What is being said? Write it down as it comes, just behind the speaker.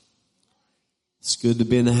Good to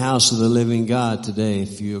be in the house of the living God today.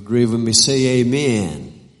 If you agree with me, say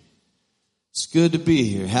amen. It's good to be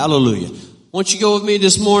here. Hallelujah. Won't you go with me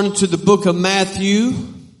this morning to the book of Matthew,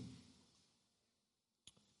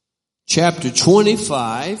 chapter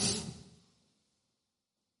 25,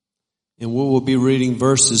 and we will be reading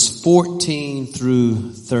verses 14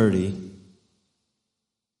 through 30.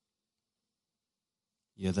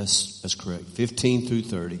 Yeah, that's correct. 15 through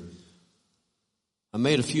 30. I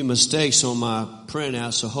made a few mistakes on my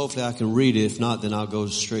printout, so hopefully I can read it. If not, then I'll go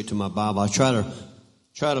straight to my Bible. I try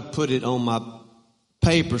to put it on my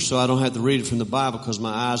paper so I don't have to read it from the Bible because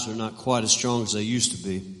my eyes are not quite as strong as they used to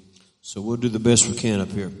be. So we'll do the best we can up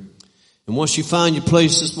here. And once you find your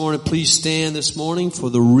place this morning, please stand this morning for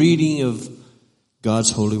the reading of God's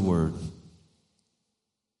holy word.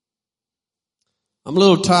 I'm a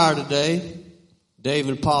little tired today. Dave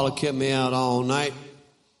and Paula kept me out all night.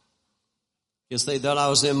 Guess they thought I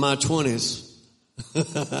was in my 20s.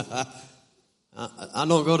 I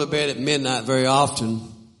don't go to bed at midnight very often.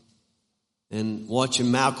 And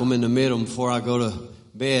watching Malcolm in the Middle before I go to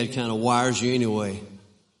bed kind of wires you anyway.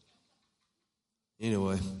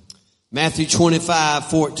 Matthew 25,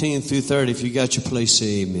 14 through 30. If you got your place,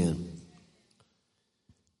 say amen.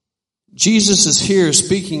 Jesus is here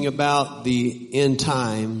speaking about the end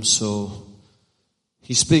time, so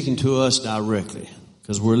he's speaking to us directly.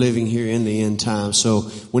 Because we're living here in the end time. So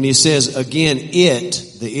when he says, again,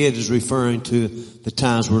 the it is referring to the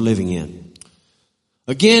times we're living in.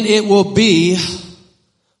 Again, it will be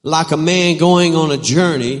like a man going on a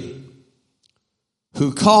journey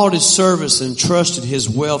who called his servants and trusted his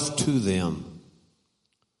wealth to them.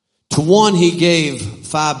 To one he gave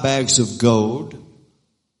 5 bags of gold,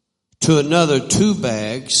 to another 2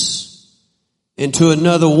 bags, and to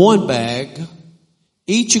another 1 bag,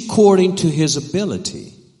 each according to his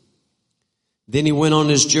ability. Then he went on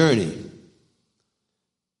his journey.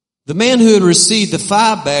 The man who had received the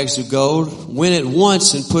 5 bags of gold went at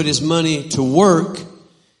once and put his money to work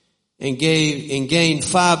and gained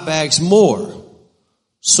 5 bags more.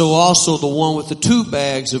 So also the one with the 2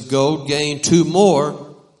 bags of gold gained 2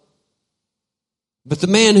 more. But the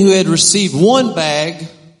man who had received 1 bag,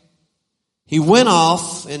 he went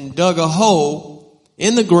off and dug a hole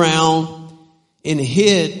in the ground and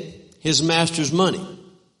hid his master's money.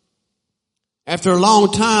 After a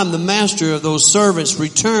long time, the master of those servants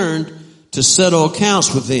returned to settle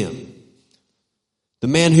accounts with them. The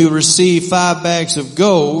man who received 5 bags of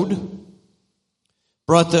gold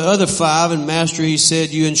brought the other 5, and master, he said,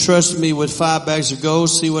 you entrusted me with 5 bags of gold.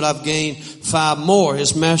 See what I've gained, 5 more.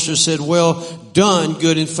 His master said, well done,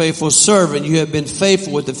 good and faithful servant. You have been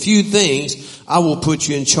faithful with a few things. I will put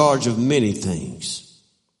you in charge of many things.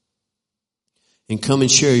 And come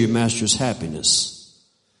and share your master's happiness.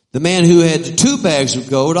 The man who had the 2 bags of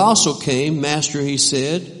gold also came. Master, he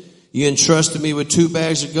said, you entrusted me with 2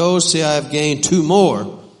 bags of gold. See, I have gained 2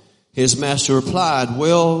 more. His master replied,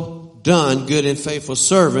 well done, good and faithful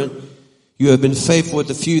servant. You have been faithful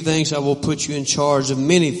with a few things. I will put you in charge of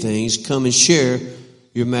many things. Come and share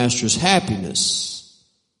your master's happiness.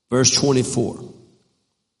 Verse 24.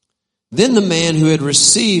 Then the man who had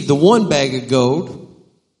received the 1 bag of gold,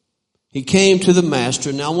 he came to the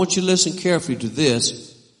master. Now I want you to listen carefully to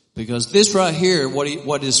this, because this right here,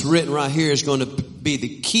 what is written right here is going to be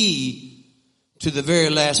the key to the very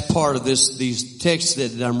last part of these texts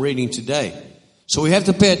that I'm reading today. So we have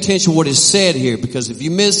to pay attention to what is said here, because if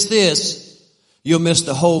you miss this, you'll miss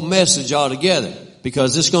the whole message altogether,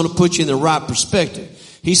 because it's going to put you in the right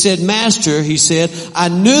perspective. He said, Master, he said, I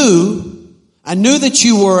knew that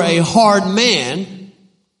you were a hard man,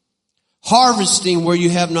 harvesting where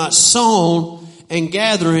you have not sown and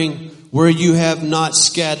gathering where you have not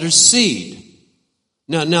scattered seed.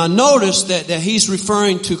 Now notice that he's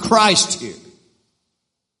referring to Christ here.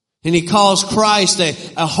 And he calls Christ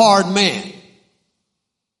a hard man.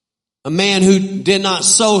 A man who did not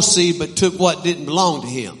sow seed but took what didn't belong to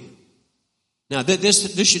him. Now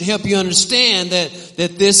this should help you understand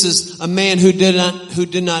that this is a man who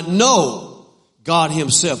did not know God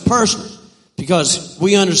himself personally. Because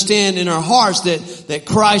we understand in our hearts that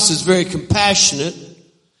Christ is very compassionate,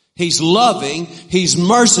 he's loving, he's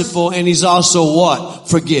merciful, and he's also what?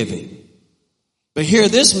 Forgiving. But here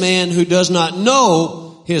this man who does not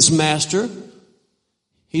know his master,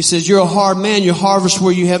 he says, you're a hard man, you harvest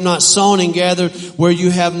where you have not sown and gather where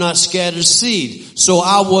you have not scattered seed. So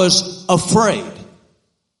I was afraid.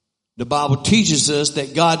 The Bible teaches us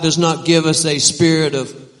that God does not give us a spirit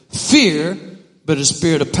of fear, but a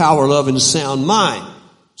spirit of power, love, and a sound mind.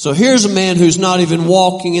 So here's a man who's not even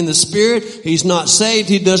walking in the Spirit. He's not saved.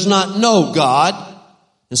 He does not know God.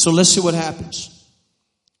 And so let's see what happens.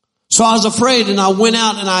 So So I was afraid, and I went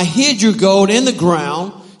out and I hid your gold in the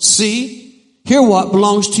ground. See, here what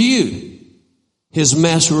belongs to you. His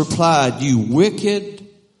master replied, you wicked,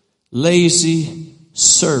 lazy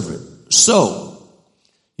servant. So,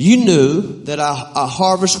 you knew that I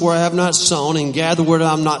harvest where I have not sown and gather where I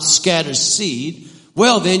have not scattered seed.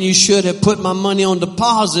 Well, then you should have put my money on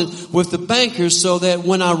deposit with the bankers so that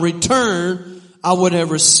when I return, I would have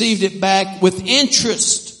received it back with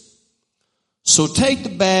interest. So take the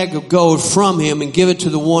bag of gold from him and give it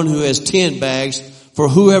to the one who has 10 bags. For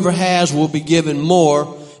whoever has will be given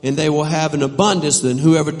more, and they will have an abundance. Than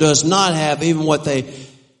whoever does not have, even what they,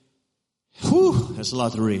 that's a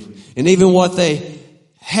lot to read. And even what they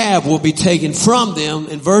have will be taken from them.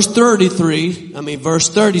 And verse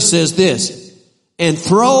 30 says this, and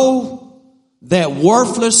throw that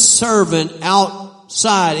worthless servant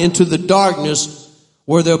outside into the darkness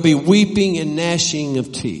where there'll be weeping and gnashing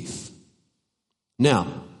of teeth.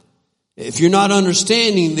 Now, if you're not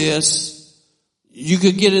understanding this, you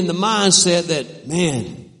could get in the mindset that,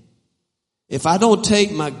 man, if I don't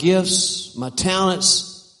take my gifts, my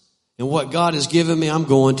talents, and what God has given me, I'm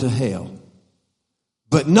going to hell.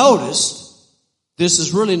 But notice, this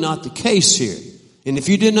is really not the case here. And if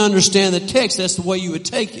you didn't understand the text, that's the way you would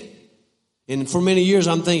take it. And for many years,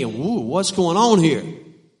 I'm thinking, what's going on here?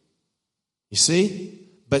 You see?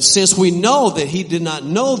 But since we know that he did not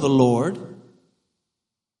know the Lord,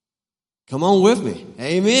 come on with me.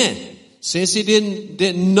 Amen. Since he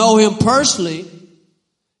didn't know him personally,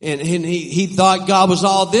 and he thought God was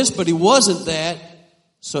all this, but he wasn't that,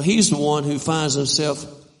 so he's the one who finds himself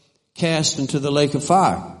cast into the lake of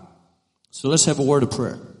fire. So let's have a word of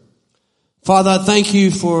prayer. Father, I thank you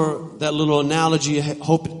for that little analogy. I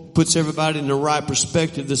hope it puts everybody in the right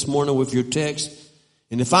perspective this morning with your text.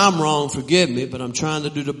 And if I'm wrong, forgive me, but I'm trying to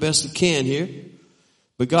do the best I can here.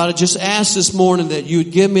 But God, I just ask this morning that you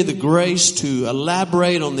would give me the grace to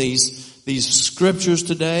elaborate on these scriptures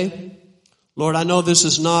today. Lord, I know this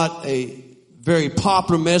is not a very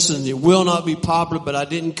popular message, and it will not be popular, but I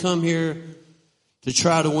didn't come here to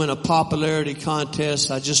try to win a popularity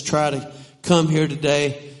contest. I just try to come here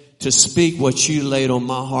today to speak what you laid on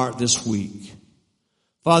my heart this week.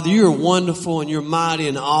 Father, you're wonderful and you're mighty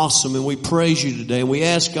and awesome, and we praise you today. And we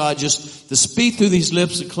ask God just to speak through these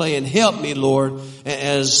lips of clay and help me, Lord,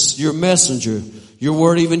 as your messenger. Your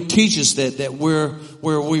word even teaches that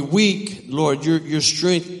where we weak, Lord, your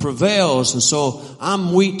strength prevails. And so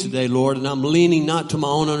I'm weak today, Lord, and I'm leaning not to my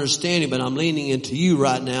own understanding, but I'm leaning into you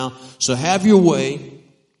right now. So have your way,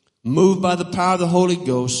 move by the power of the Holy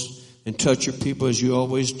Ghost, and touch your people as you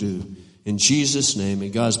always do. In Jesus' name.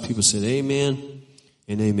 And God's people said amen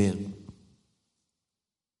and amen.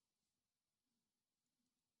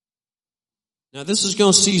 Now this is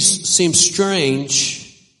going to seem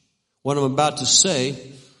strange, what I'm about to say.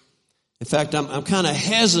 In fact, I'm kind of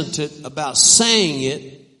hesitant about saying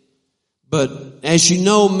it, but as you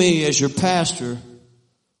know me as your pastor,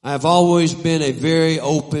 I've always been a very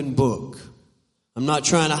open book. I'm not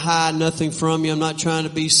trying to hide nothing from you. I'm not trying to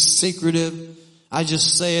be secretive. I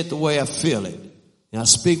just say it the way I feel it. And I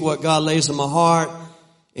speak what God lays in my heart,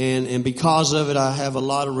 and because of it, I have a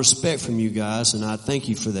lot of respect from you guys, and I thank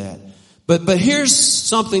you for that. But here's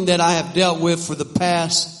something that I have dealt with for the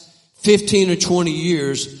past 15 or 20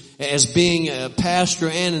 years as being a pastor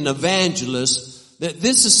and an evangelist, that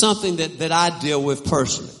this is something that I deal with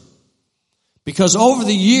personally. Because over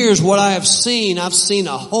the years, what I have seen, I've seen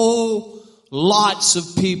a whole lots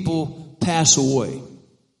of people pass away.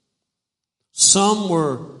 Some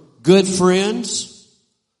were good friends.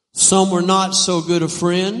 Some were not so good of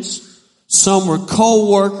friends. Some were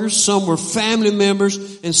co-workers. Some were family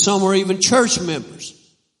members. And some were even church members.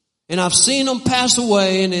 And I've seen them pass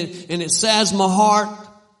away, and it saddens my heart.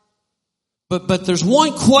 But there's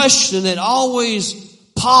one question that always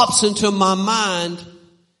pops into my mind,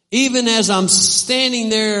 even as I'm standing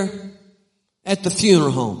there at the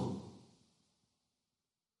funeral home,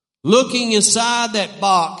 looking inside that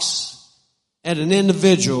box at an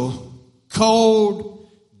individual, cold,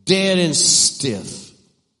 dead, and stiff.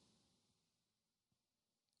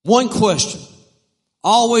 One question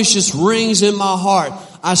always just rings in my heart.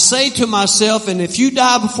 I say to myself, and if you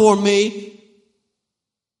die before me,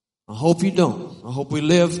 I hope you don't. I hope we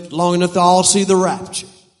live long enough to all see the rapture.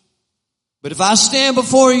 But if I stand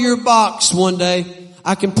before your box one day,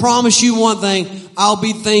 I can promise you one thing. I'll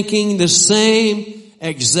be thinking the same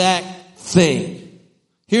exact thing.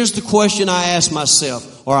 Here's the question I ask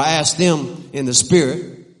myself, or I ask them in the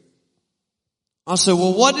spirit. I say,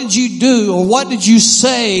 well, what did you do, or what did you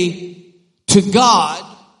say to God?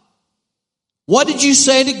 What did you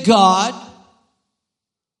say to God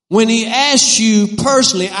when he asks you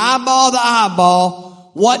personally, eyeball to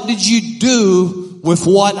eyeball, what did you do with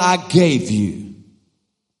what I gave you?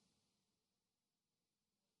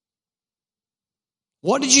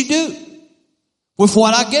 What did you do with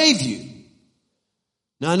what I gave you?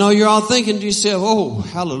 Now I know you're all thinking to yourself, oh,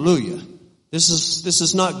 hallelujah. This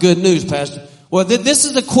is not good news, Pastor. Well, this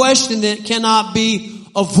is a question that cannot be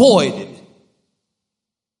avoided.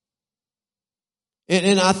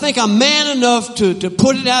 And I think I'm man enough to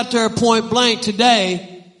put it out there point blank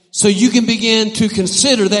today so you can begin to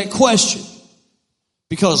consider that question.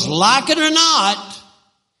 Because like it or not,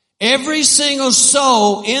 every single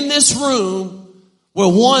soul in this room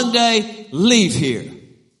will one day leave here.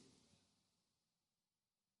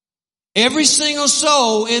 Every single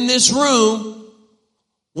soul in this room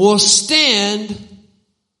will stand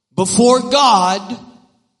before God,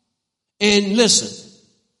 and listen,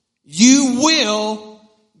 you will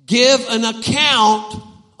give an account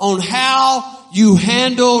on how you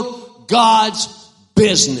handled God's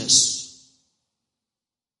business.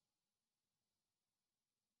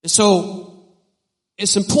 And so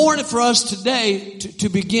it's important for us today to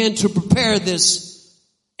begin to prepare this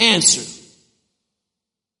answer.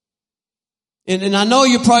 And I know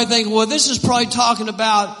you're probably thinking, well, this is probably talking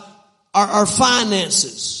about our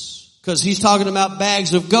finances, because he's talking about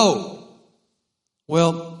bags of gold.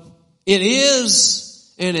 Well, it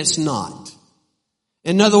is and it's not.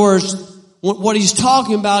 In other words, what he's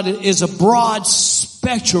talking about is a broad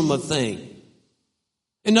spectrum of things.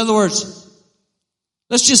 In other words,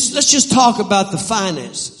 let's just talk about the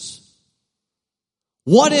finances.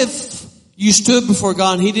 What if you stood before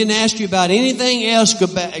God and he didn't ask you about anything else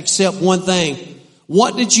except one thing?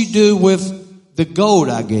 What did you do with the gold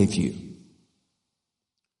I gave you?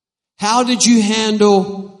 How did you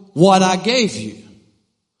handle what I gave you?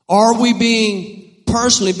 Are we being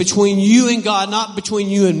personally between you and God, not between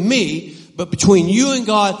you and me, but between you and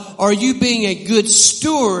God, are you being a good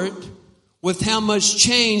steward with how much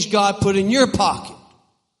change God put in your pocket?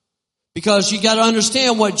 Because you got to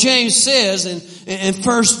understand what James says in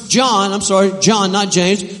 1 John, not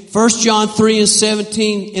James, 1 John 3 and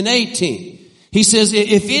 17 and 18. He says,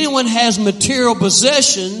 if anyone has material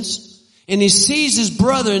possessions and he sees his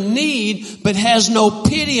brother in need but has no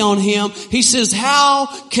pity on him, he says, how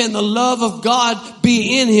can the love of God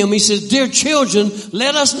be in him? He says, dear children,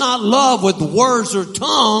 let us not love with words or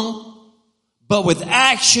tongue, but with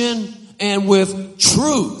action and with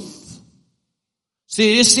truth.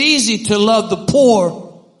 See, it's easy to love the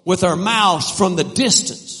poor with our mouths from the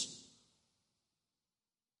distance.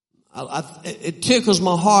 It tickles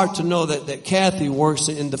my heart to know that Kathy works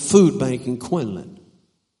in the food bank in Quinlan.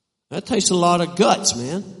 That takes a lot of guts,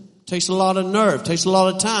 man. It takes a lot of nerve. It takes a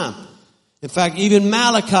lot of time. In fact, even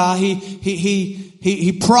Malachi,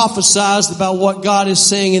 he prophesies about what God is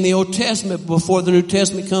saying in the Old Testament before the New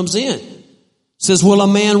Testament comes in. Says, will a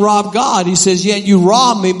man rob God? He says, yet you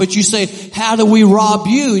rob me, but you say, how do we rob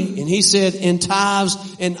you? And he said, in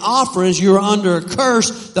tithes and offerings, you're under a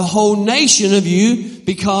curse, the whole nation of you,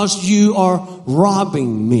 because you are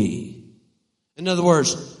robbing me. In other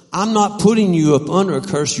words, I'm not putting you up under a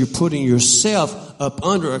curse, you're putting yourself up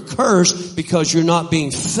under a curse because you're not being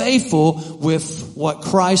faithful with what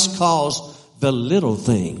Christ calls the little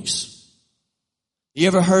things. You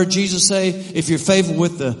ever heard Jesus say, if you're faithful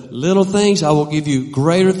with the little things, I will give you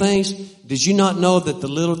greater things? Did you not know that the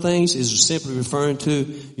little things is simply referring to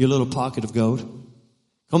your little pocket of gold?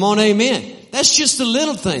 Come on, amen. That's just the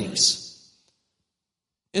little things.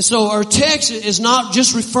 And so our text is not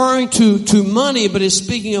just referring to money, but it's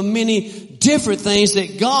speaking of many different things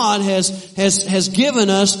that God has given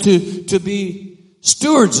us to be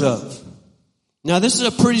stewards of. Now this is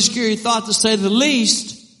a pretty scary thought to say the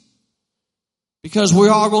least, because we're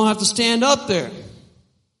all going to have to stand up there.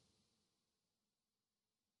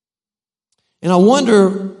 And I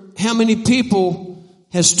wonder how many people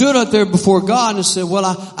have stood up there before God and said,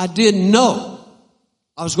 well, I didn't know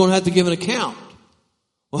I was going to have to give an account.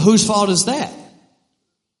 Well, whose fault is that?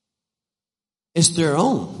 It's their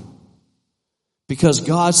own. Because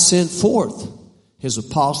God sent forth his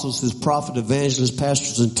apostles, his prophet, evangelists,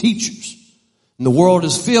 pastors, and teachers. And the world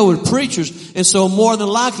is filled with preachers. And so more than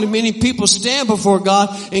likely, many people stand before God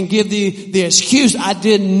and give the excuse, I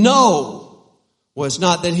didn't know. Well, it's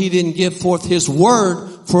not that he didn't give forth his word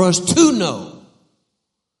for us to know.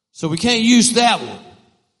 So we can't use that one.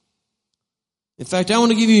 In fact, I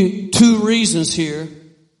want to give you two reasons here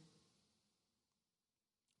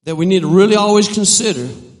that we need to really always consider.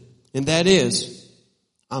 And that is,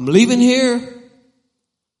 I'm leaving here,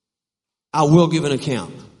 I will give an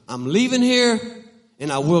account. I'm leaving here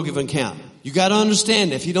and I will give an account. You got to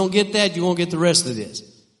understand that. If you don't get that, you won't get the rest of this.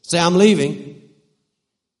 Say, I'm leaving,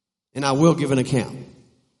 and I will give an account.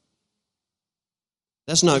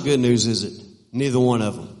 That's not good news, is it? Neither one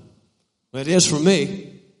of them. But it is for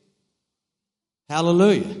me.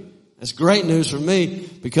 Hallelujah. That's great news for me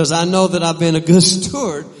because I know that I've been a good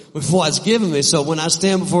steward with what's given me. So when I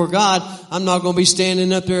stand before God, I'm not going to be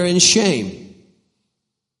standing up there in shame.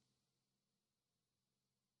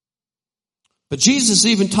 But Jesus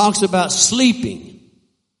even talks about sleeping.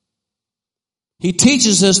 He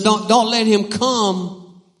teaches us don't let him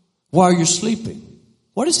come while you're sleeping.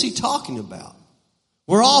 What is he talking about?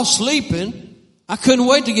 We're all sleeping. I couldn't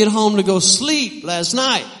wait to get home to go sleep last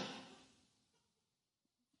night.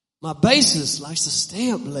 My bassist likes to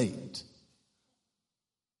stay up late.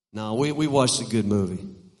 No, we watched a good movie.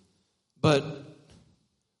 But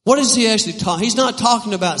what is he actually talking? He's not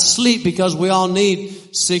talking about sleep because we all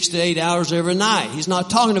need 6 to 8 hours every night. He's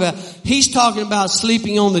talking about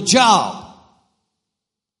sleeping on the job.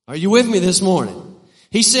 Are you with me this morning?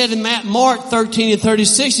 He said in Mark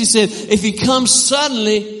 13:36, he said, if he comes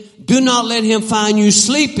suddenly, do not let him find you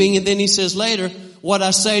sleeping. And then he says later, what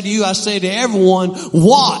I say to you, I say to everyone,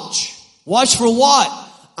 watch. Watch for what?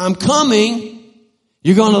 I'm coming.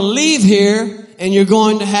 You're going to leave here and you're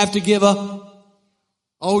going to have to give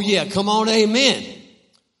oh yeah, come on, amen.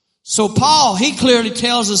 So Paul, he clearly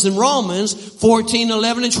tells us in Romans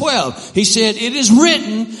 14:11 and 12. He said, it is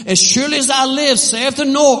written, as surely as I live, saith the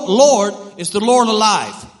Lord, is the Lord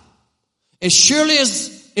alive. As surely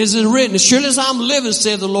as is it written, as surely as I'm living,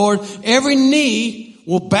 saith the Lord, every knee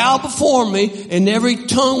will bow before me and every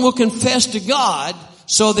tongue will confess to God,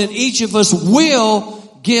 so that each of us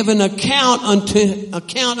will give an account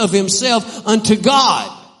of himself unto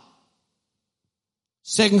God.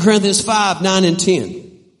 2 Corinthians 5:9 and 10.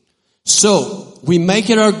 So we make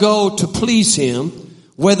it our goal to please him,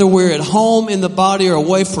 whether we're at home in the body or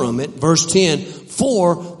away from it. Verse 10,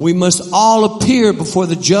 for we must all appear before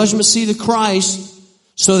the judgment seat of Christ,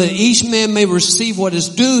 so that each man may receive what is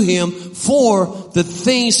due him for the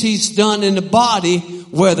things he's done in the body,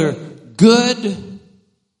 whether good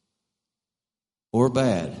or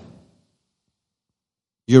bad.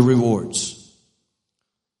 Your rewards.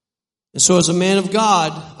 And so as a man of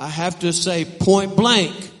God, I have to say point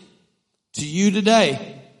blank to you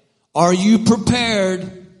today, are you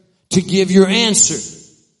prepared to give your answer?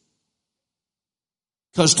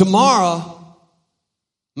 Because tomorrow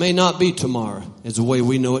may not be tomorrow as the way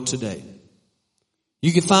we know it today.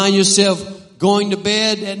 You can find yourself going to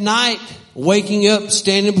bed at night, waking up,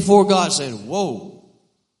 standing before God saying, whoa,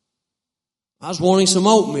 I was wanting some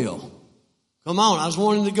oatmeal. Come on, I was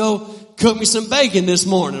wanting to go cook me some bacon this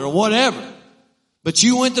morning or whatever. But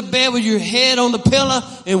you went to bed with your head on the pillow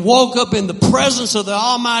and woke up in the presence of the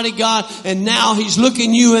Almighty God, and now he's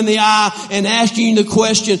looking you in the eye and asking you the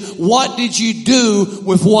question, what did you do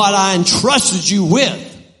with what I entrusted you with?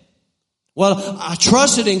 Well, I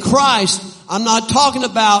trusted in Christ. I'm not talking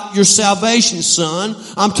about your salvation, son.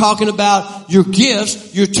 I'm talking about your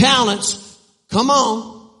gifts, your talents. Come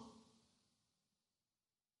on.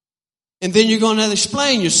 And then you're going to have to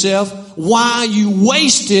explain yourself why you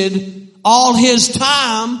wasted all his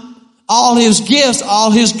time, all his gifts,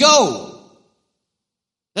 all his gold.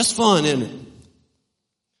 That's fun, isn't it?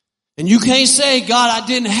 And you can't say, God, I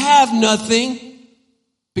didn't have nothing,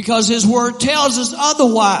 because his word tells us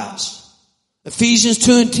otherwise. Ephesians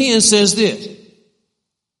 2:10 says this,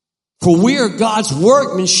 for we are God's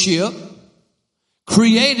workmanship,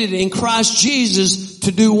 created in Christ Jesus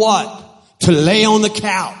to do what? To lay on the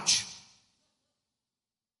couch.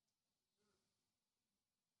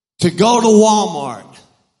 To go to Walmart.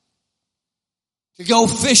 To go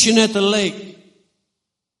fishing at the lake.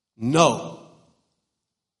 No.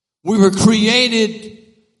 We were created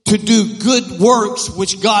to do good works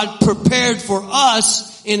which God prepared for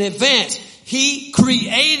us in advance. He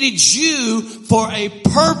created you for a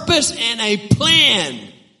purpose and a plan.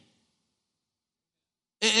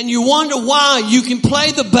 And you wonder why you can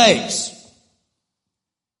play the bass.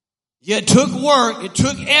 Yeah, it took work, it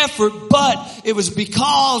took effort, but it was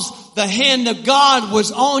because the hand of God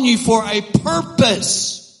was on you for a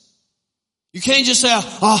purpose. You can't just say,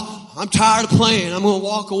 oh, I'm tired of playing, I'm going to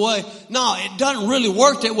walk away. No, it doesn't really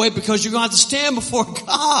work that way, because you're going to have to stand before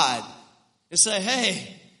God and say,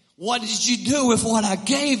 hey, what did you do with what I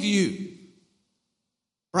gave you?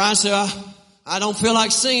 Brian said, I don't feel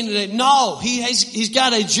like singing today. No, he's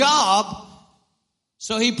got a job,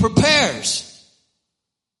 so he prepares.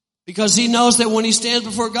 Because he knows that when he stands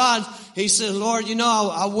before God, he says, Lord,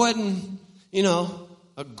 I wasn't,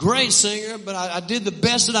 a great singer, but I did the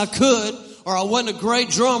best that I could. or I wasn't a great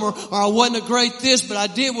drummer, or I wasn't a great this, but I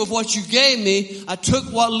did with what you gave me. I took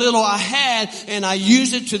what little I had and I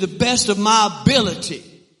used it to the best of my ability.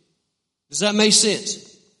 Does that make sense?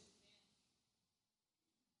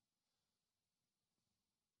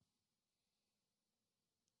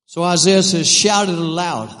 So Isaiah says, shout it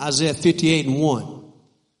aloud. Isaiah 58:1.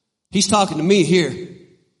 He's talking to me here.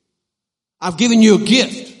 I've given you a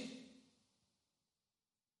gift.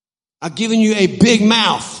 I've given you a big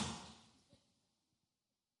mouth.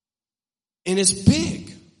 And it's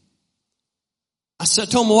big. I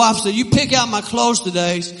told my wife, you pick out my clothes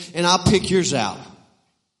today and I'll pick yours out.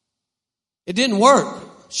 It didn't work.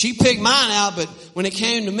 She picked mine out, but when it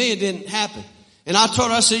came to me, it didn't happen. And I told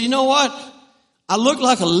her, I said, you know what? I look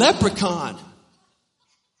like a leprechaun.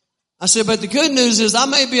 I said, but the good news is I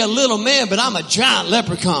may be a little man, but I'm a giant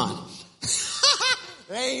leprechaun.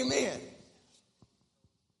 Amen.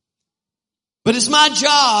 But it's my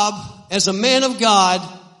job as a man of God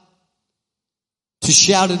to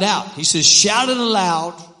shout it out. He says, shout it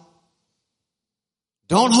aloud.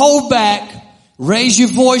 Don't hold back. Raise your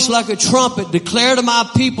voice like a trumpet. Declare to my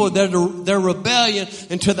people their rebellion,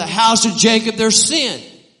 and to the house of Jacob their sin.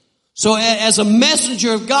 So as a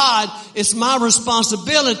messenger of God, it's my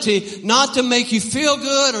responsibility not to make you feel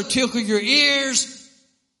good or tickle your ears.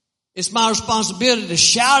 It's my responsibility to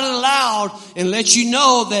shout it aloud and let you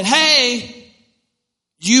know that, hey,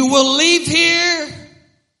 you will leave here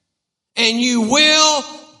and you will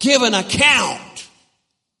give an account.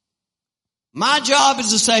 My job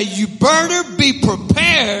is to say, you better be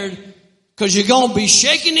prepared because you're going to be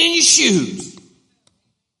shaking in your shoes.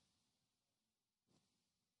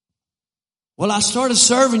 Well, I started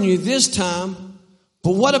serving you this time,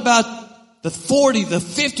 but what about the 40, the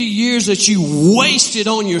 50 years that you wasted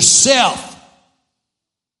on yourself?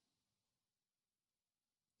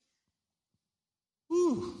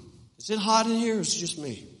 Whew. Is it hot in here or is it just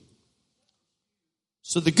me?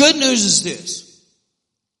 So the good news is this.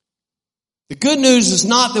 The good news is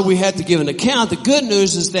not that we have to give an account. The good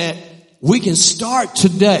news is that we can start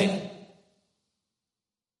today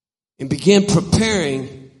and begin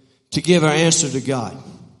preparing to give our answer to God.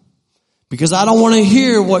 Because I don't want to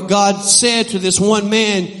hear what God said to this one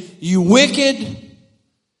man, you wicked,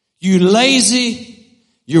 you lazy,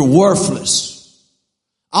 you're worthless.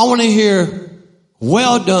 I want to hear,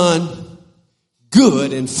 well done,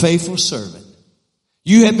 good and faithful servant.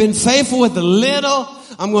 You have been faithful with a little.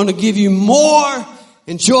 I'm going to give you more.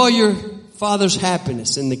 Enjoy your Father's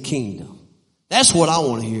happiness in the kingdom. That's what I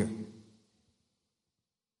want to hear.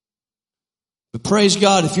 But praise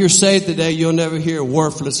God, if you're saved today, you'll never hear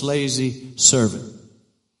worthless, lazy servant.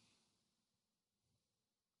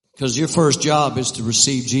 Because your first job is to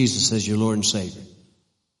receive Jesus as your Lord and Savior.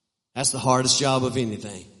 That's the hardest job of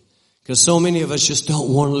anything. Because so many of us just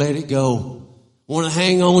don't want to let it go. Want to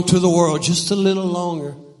hang on to the world just a little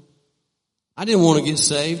longer. I didn't want to get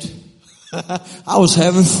saved. I was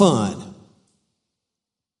having fun.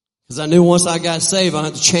 Because I knew once I got saved, I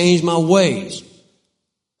had to change my ways.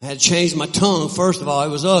 I had to change my tongue. First of all, it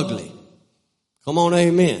was ugly. Come on,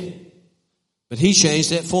 amen. But he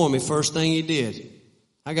changed that for me. First thing he did.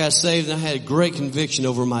 I got saved and I had a great conviction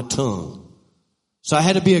over my tongue. So I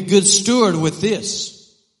had to be a good steward with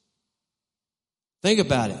this. Think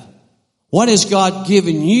about it. What has God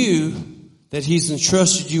given you that he's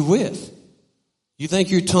entrusted you with? You think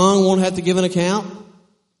your tongue won't have to give an account?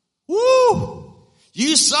 Woo!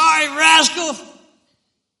 You sorry rascal.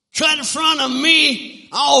 Try in front of me.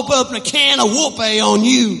 I'll open up a can of whoopee on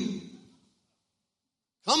you.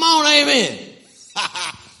 Come on, amen.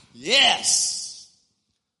 Yes.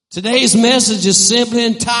 Today's message is simply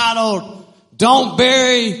entitled, Don't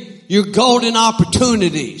Bury Your Golden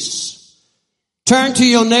Opportunities. Turn to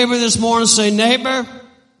your neighbor this morning and say, neighbor,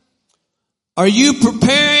 are you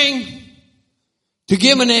preparing to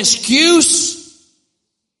give an excuse?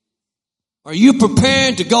 Are you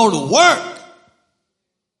preparing to go to work?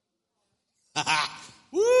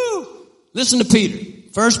 Woo! Listen to Peter.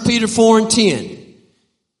 1 Peter 4:10.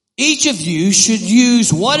 Each of you should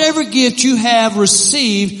use whatever gift you have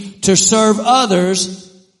received to serve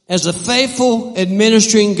others as a faithful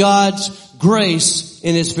administering God's grace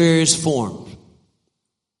in its various forms.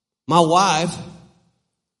 My wife,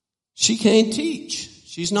 she can't teach.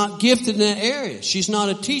 She's not gifted in that area. She's not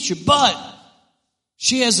a teacher, but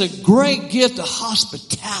she has a great gift of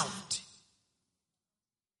hospitality.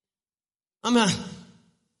 I mean,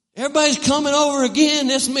 everybody's coming over again.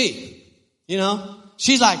 That's me. You know,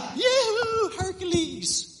 she's like, yahoo,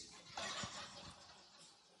 Hercules.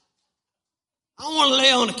 I want to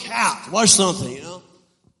lay on the couch, watch something, you know.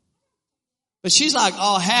 But she's like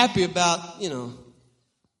all happy about, you know,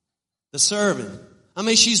 The serving. I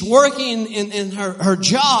mean, she's working in her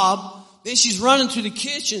job. Then she's running to the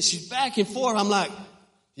kitchen. She's back and forth. I'm like,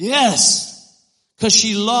 yes. Because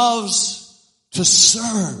she loves to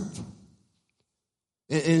serve.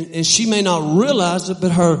 And she may not realize it,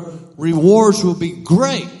 but her rewards will be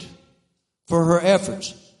great for her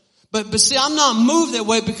efforts. But see, I'm not moved that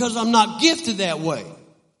way because I'm not gifted that way.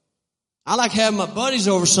 I like having my buddies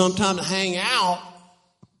over sometime to hang out,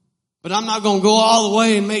 but I'm not going to go all the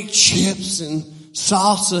way and make chips and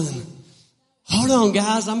salsa and, hold on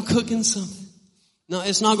guys, I'm cooking something. No,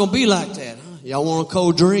 it's not going to be like that. Huh? Y'all want a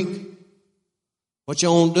cold drink? What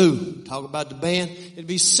y'all want to do? Talk about the band? It'd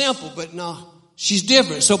be simple, but no, she's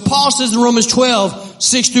different. So Paul says in Romans 12,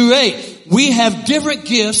 6 through 8, we have different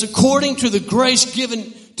gifts according to the grace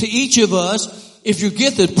given to each of us. If you're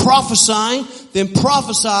gifted prophesying, then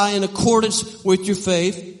prophesy in accordance with your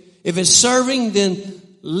faith. If it's serving, then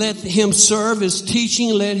let him serve. If it's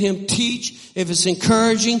teaching, let him teach. If it's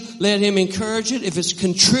encouraging, let him encourage it. If it's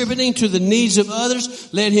contributing to the needs of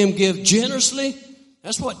others, let him give generously.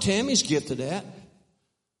 That's what Tammy's gifted at.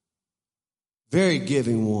 Very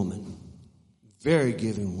giving woman. Very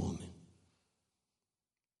giving woman.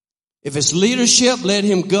 If it's leadership, let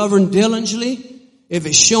him govern diligently. If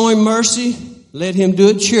it's showing mercy, let him do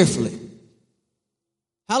it cheerfully.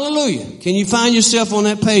 Hallelujah. Can you find yourself on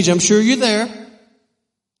that page? I'm sure you're there.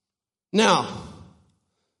 Now,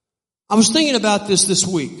 I was thinking about this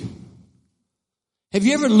week. Have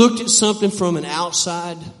you ever looked at something from an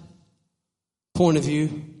outside point of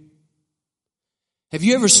view? Have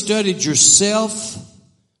you ever studied yourself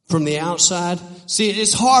from the outside? See,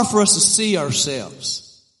 it's hard for us to see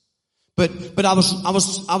ourselves. But I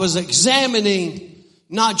was examining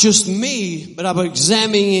not just me, but I was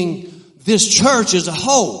examining this church as a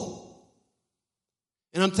whole.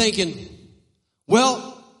 And I'm thinking, well,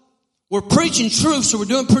 we're preaching truth, so we're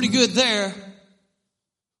doing pretty good there.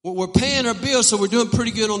 We're paying our bills, so we're doing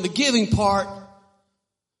pretty good on the giving part.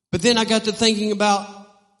 But then I got to thinking about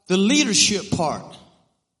the leadership part.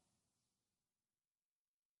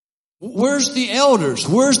 Where's the elders?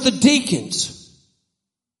 Where's the deacons?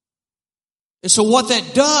 And so what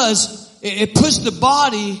that does, it puts the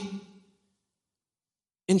body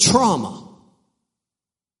in trauma.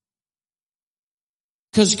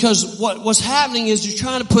 Because what's happening is you're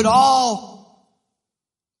trying to put all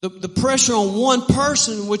the pressure on one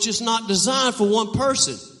person, which is not designed for one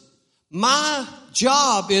person. My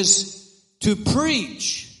job is to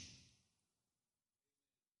preach.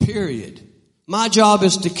 Period. My job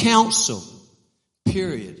is to counsel.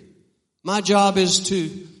 Period. My job is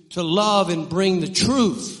to love and bring the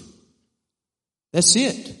truth. That's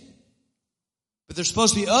it. But there's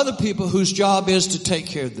supposed to be other people whose job is to take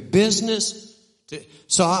care of the business.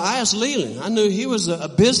 So I asked Leland. I knew he was a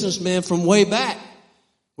businessman from way back.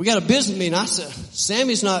 We got a business meeting. I said,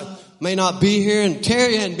 Sammy's may not be here, and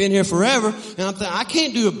Terry hadn't been here forever. And I'm thinking, I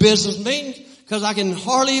can't do a business meeting because I can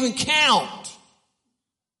hardly even count.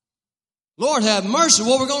 Lord have mercy,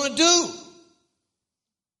 what we're going to do?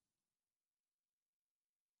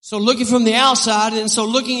 So looking from the outside, and so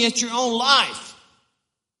looking at your own life.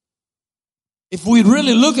 If we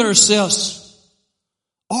really look at ourselves,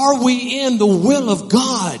 are we in the will of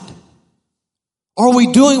God? Are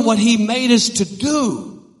we doing what He made us to do?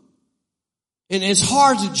 And it's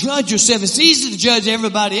hard to judge yourself. It's easy to judge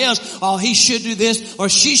everybody else. Oh, he should do this or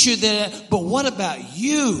she should do that. But what about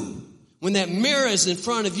you? When that mirror is in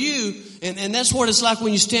front of you, and that's what it's like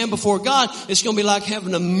when you stand before God, it's going to be like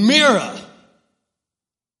having a mirror.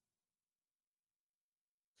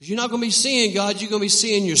 Because you're not going to be seeing God, you're going to be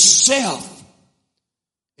seeing yourself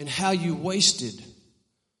and how you wasted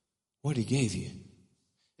what He gave you.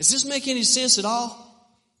 Does this make any sense at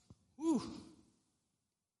all? Whew.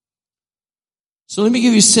 So let me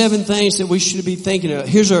give you 7 things that we should be thinking about.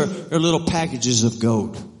 Here's our little packages of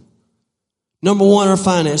gold. Number 1, our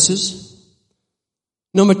finances.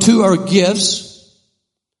 Number 2, our gifts.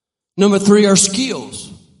 Number 3, our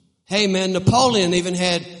skills. Hey man, Napoleon even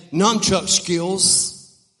had nunchuck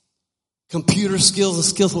skills, computer skills and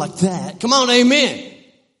skills like that. Come on, amen.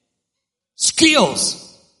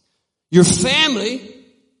 Skills. Your family.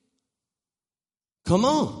 Come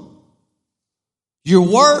on. Your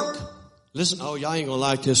work. Listen, oh, y'all ain't gonna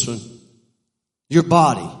like this one. Your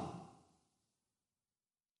body.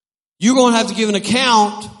 You're gonna have to give an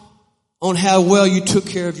account on how well you took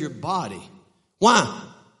care of your body. Why?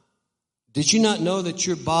 Did you not know that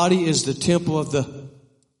your body is the temple of the...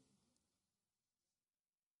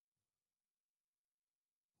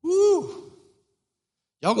 Woo!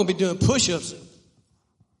 Y'all gonna be doing push-ups.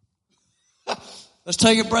 Let's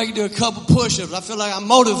take a break and do a couple push-ups. I feel like I'm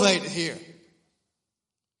motivated here.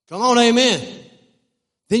 Come on, amen.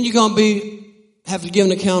 Then you're going to have to give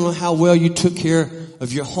an account on how well you took care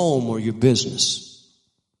of your home or your business.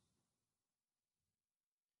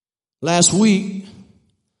 Last week,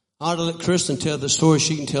 I ought to let Kristen tell the story.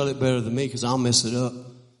 She can tell it better than me because I'll mess it up.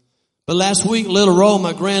 But last week, little Ro,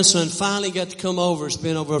 my grandson, finally got to come over. It's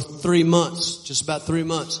been over 3 months, just about 3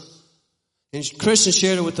 months. And Kristen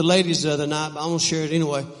shared it with the ladies the other night, but I'm going to share it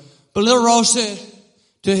anyway. But little Ro said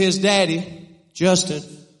to his daddy, Justin,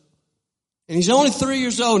 and he's only 3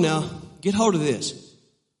 years old now. Get hold of this.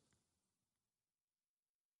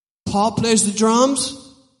 Paul plays the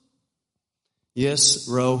drums? Yes,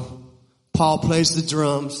 Ro. Paul plays the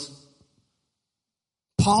drums.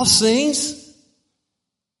 Paul sings?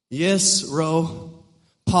 Yes, Ro.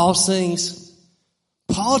 Paul sings.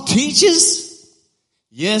 Paul teaches?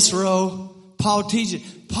 Yes, Ro. Paul teaches.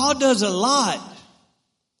 Paul does a lot.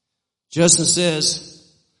 Justin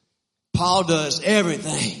says, Paul does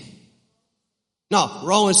everything. No,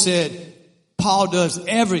 Rowan said, Paul does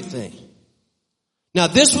everything. Now,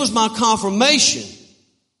 this was my confirmation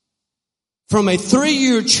from a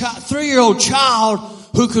 3-year-old child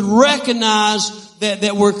who could recognize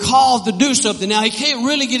that we're called to do something. Now, he can't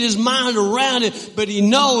really get his mind around it, but he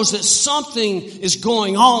knows that something is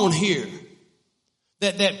going on here.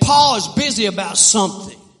 That Paul is busy about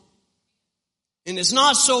something. And it's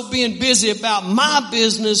not so being busy about my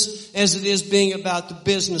business as it is being about the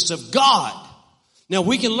business of God. Now,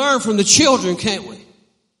 we can learn from the children, can't we?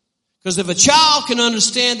 Because if a child can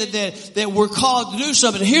understand that we're called to do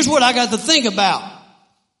something, here's what I got to think about.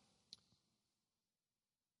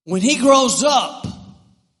 When he grows up,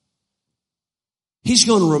 he's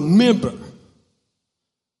going to remember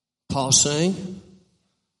Paul sang,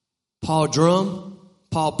 Paul drummed,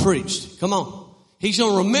 Paul preached. Come on. He's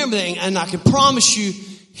going to remember that, and I can promise you,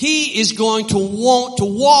 he is going to want to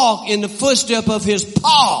walk in the footstep of his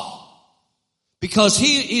Paul. Because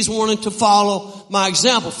he's wanting to follow my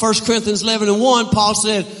example. 1 Corinthians 11:1, Paul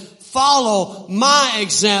said, follow my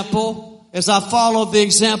example as I follow the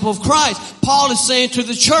example of Christ. Paul is saying to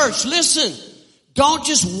the church, listen, don't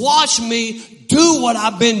just watch me do what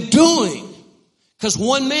I've been doing. Because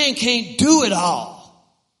one man can't do it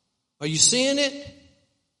all. Are you seeing it?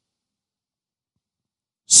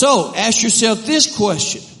 So, ask yourself this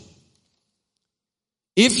question.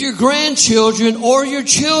 If your grandchildren or your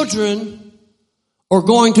children are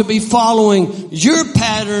going to be following your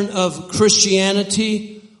pattern of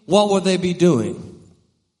Christianity, what will they be doing?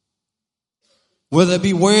 Will they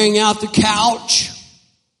be wearing out the couch?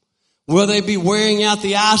 Will they be wearing out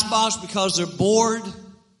the icebox because they're bored?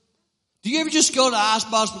 Do you ever just go to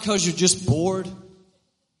icebox because you're just bored?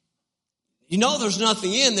 You know there's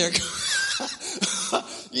nothing in there.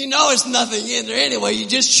 You know it's nothing in there anyway. You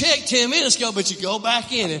just checked 10 minutes ago, but you go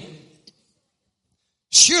back in it.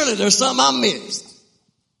 Surely there's something I missed.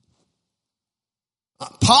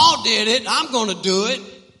 Paul did it. I'm going to do it.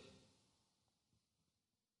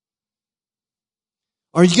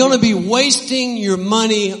 Are you going to be wasting your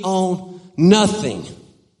money on nothing?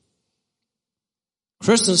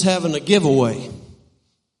 Kristen's having a giveaway.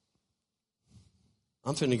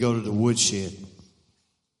 I'm finna go to the woodshed.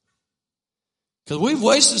 Because we've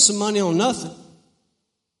wasted some money on nothing.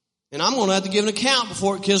 And I'm going to have to give an account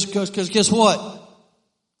before it, because guess what?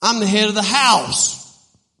 I'm the head of the house.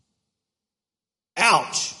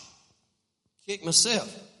 Ouch. Kick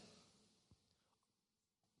myself.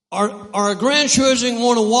 Our grandchildren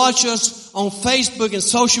want to watch us on Facebook and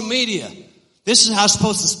social media. This is how I'm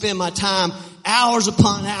supposed to spend my time, hours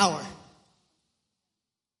upon hour.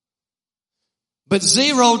 But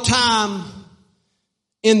zero time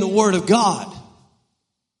in the Word of God.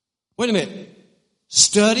 Wait a minute.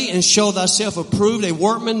 Study and show thyself approved, a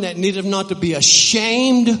workman that needeth not to be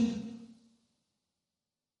ashamed.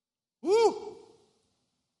 Woo.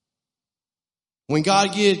 When God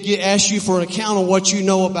asks you for an account of what you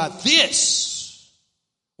know about this,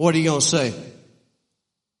 what are you going to say?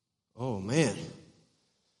 Oh, man.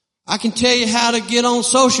 I can tell you how to get on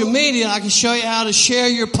social media. I can show you how to share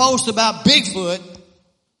your post about Bigfoot.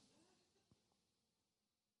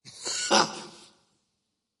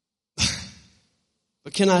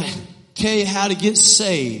 But can I tell you how to get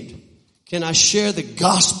saved? Can I share the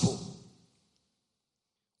gospel?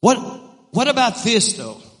 What about this,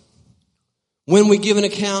 though? When we give an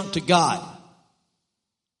account to God,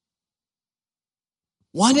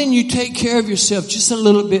 why didn't you take care of yourself just a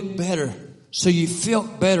little bit better so you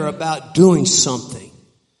felt better about doing something?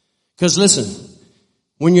 Because listen,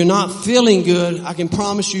 when you're not feeling good, I can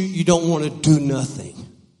promise you, you don't want to do nothing.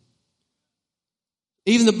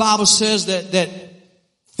 Even the Bible says that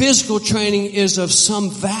physical training is of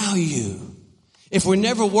some value. If we're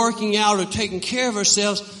never working out or taking care of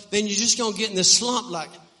ourselves, then you're just going to get in this slump like,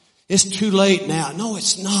 it's too late now. No,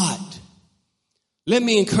 it's not. Let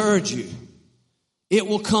me encourage you. It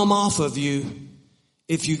will come off of you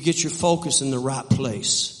if you get your focus in the right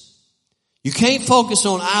place. You can't focus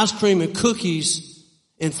on ice cream and cookies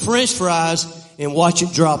and French fries and watch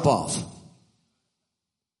it drop off.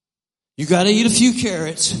 You got to eat a few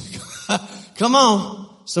carrots. Come on.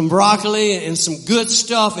 Some broccoli and some good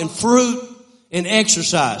stuff and fruit and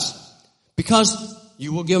exercise. Because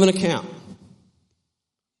you will give an account.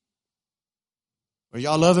 Are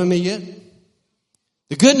y'all loving me yet?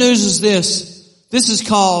 The good news is this. This is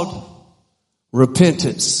called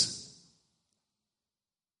repentance.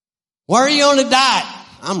 Why are you on a diet?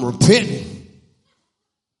 I'm repenting.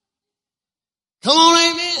 Come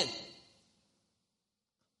on, amen.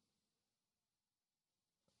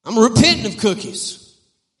 I'm repenting of cookies.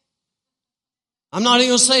 I'm not even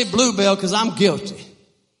going to say Bluebell because I'm guilty.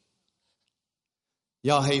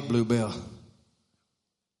 Y'all hate Bluebell.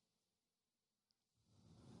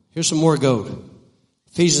 Here's some more gold.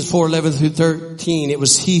 Ephesians 4:11-13. It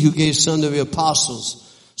was he who gave some to be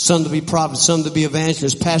apostles, some to be prophets, some to be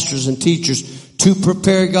evangelists, pastors, and teachers to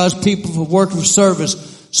prepare God's people for work of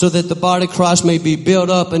service, so that the body of Christ may be built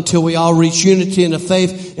up until we all reach unity in the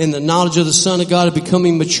faith and the knowledge of the Son of God, and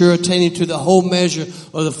becoming mature, attaining to the whole measure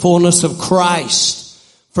of the fullness of Christ.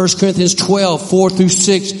 1 Corinthians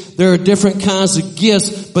 12:4-6. There are different kinds of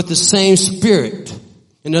gifts, but the same Spirit.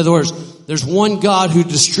 In other words, there's one God who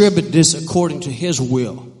distributed this according to His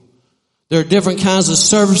will. There are different kinds of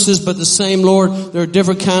services, but the same Lord. There are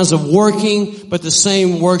different kinds of working, but the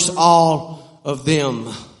same works all of them.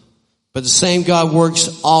 But the same God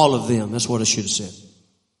works all of them. That's what I should have said.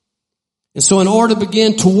 And so in order to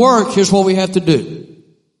begin to work, here's what we have to do.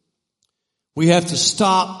 We have to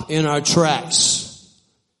stop in our tracks.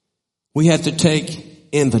 We have to take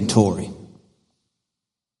inventory.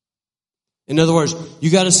 In other words, you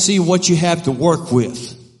got to see what you have to work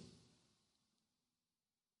with.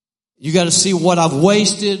 You got to see what I've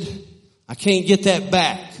wasted. I can't get that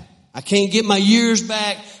back. I can't get my years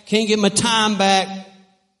back. Can't get my time back.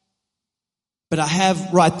 But I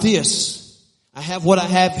have right this. I have what I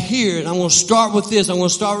have here, and I'm going to start with this. I'm going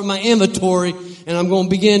to start with my inventory, and I'm going to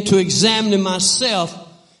begin to examine myself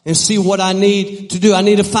and see what I need to do. I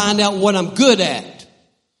need to find out what I'm good at.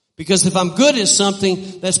 Because if I'm good at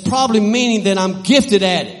something, that's probably meaning that I'm gifted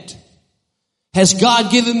at it. Has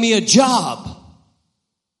God given me a job?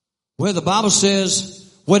 Well, the Bible says,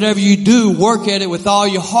 whatever you do, work at it with all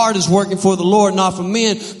your heart as working for the Lord, not for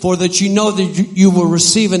men, for that you know that you will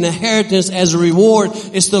receive an inheritance as a reward.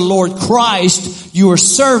 It's the Lord Christ you are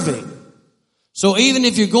serving. So even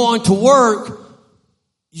if you're going to work,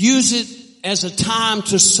 use it as a time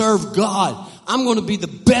to serve God. I'm going to be the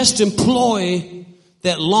best employee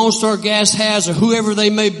that Lone Star Gas has, or whoever they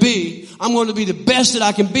may be. I'm going to be the best that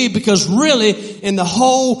I can be, because really, in the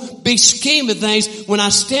whole big scheme of things, when I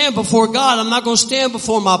stand before God, I'm not going to stand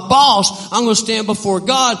before my boss. I'm going to stand before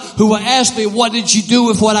God, who will ask me, what did you do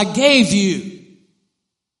with what I gave you?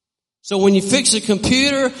 So when you fix a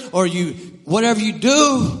computer or whatever you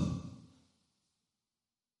do,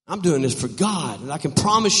 I'm doing this for God. And I can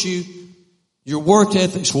promise you, your work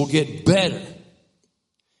ethics will get better.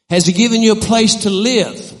 Has He given you a place to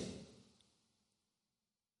live?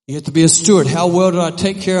 You have to be a steward. How well do I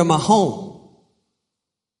take care of my home?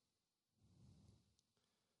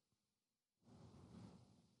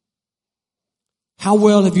 How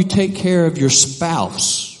well have you taken care of your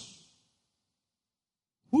spouse?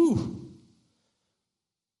 Woo.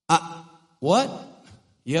 What?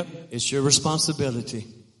 Yep, it's your responsibility.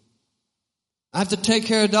 I have to take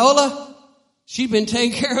care of Dola. She's been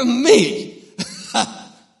taking care of me.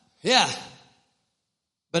 Yeah.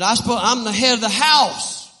 But I'm the head of the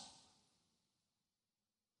house.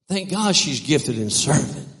 Thank God she's gifted in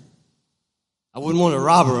serving. I wouldn't want to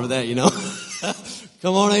rob her of that, you know.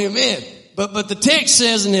 Come on, amen. But the text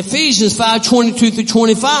says in Ephesians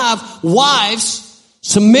 5:22-25, wives,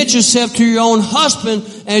 submit yourself to your own husband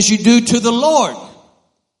as you do to the Lord.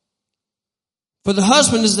 For the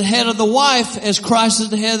husband is the head of the wife, as Christ is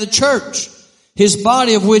the head of the church, His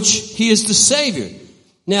body, of which He is the Savior.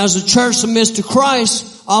 Now as the church submits to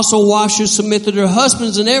Christ, also wives should submit to their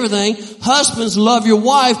husbands in everything. Husbands, love your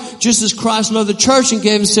wife just as Christ loved the church and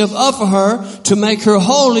gave Himself up for her to make her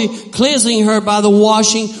holy, cleansing her by the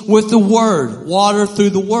washing with the word. Water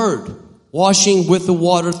through the word. Washing with the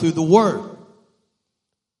water through the word.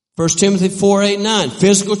 1 Timothy 4:8-9.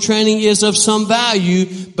 Physical training is of some value,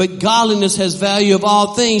 but godliness has value of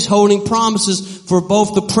all things, holding promises for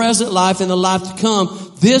both the present life and the life to come.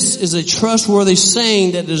 This is a trustworthy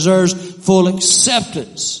saying that deserves full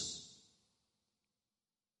acceptance.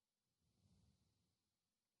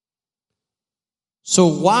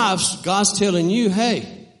 So wives, God's telling you,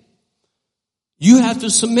 hey, you have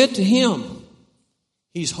to submit to him.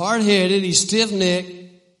 He's hard-headed. He's stiff-necked.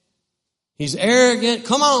 He's arrogant.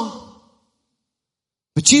 Come on.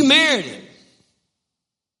 But you married him.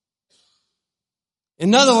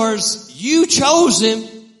 In other words, you chose him.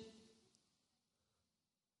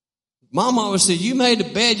 Mama always said, you made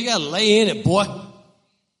the bed, you got to lay in it, boy.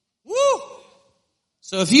 Woo!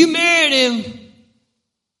 So if you married him,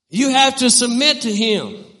 you have to submit to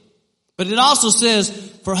him. But it also says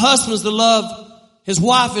for husbands to love his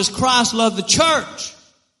wife as Christ loved the church.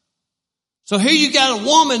 So here you got a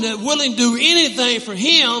woman that's willing to do anything for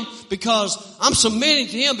him because I'm submitting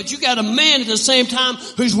to him, but you got a man at the same time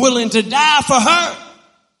who's willing to die for her.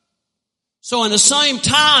 So in the same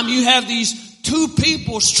time, you have these two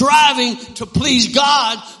people striving to please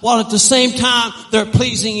God while at the same time they're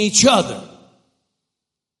pleasing each other.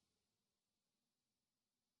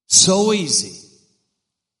 So easy.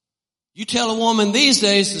 You tell a woman these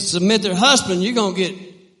days to submit to her husband, you're going to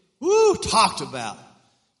get, talked about.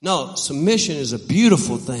 No, submission is a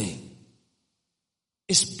beautiful thing.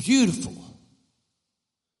 It's beautiful.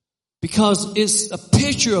 Because it's a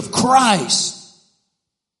picture of Christ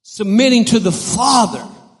submitting to the Father,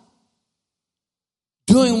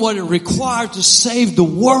 doing what it required to save the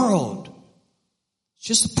world. It's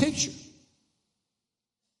just a picture.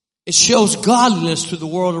 It shows godliness to the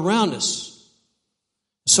world around us.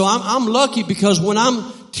 So I'm lucky because when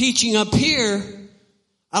I'm teaching up here,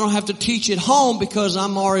 I don't have to teach at home because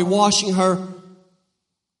I'm already washing her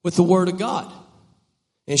with the Word of God.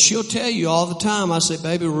 And she'll tell you all the time, I say,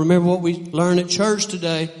 baby, remember what we learned at church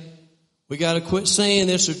today? We got to quit saying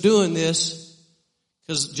this or doing this.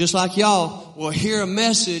 Because just like y'all will hear a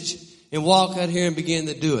message and walk out here and begin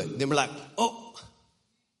to do it. Then we're like, oh,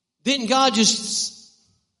 didn't God just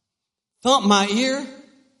thump my ear?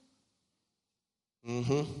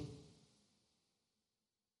 Mm-hmm.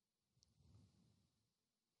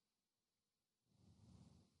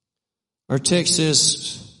 Our text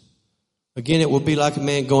says, again, it will be like a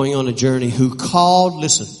man going on a journey who called,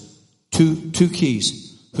 listen, two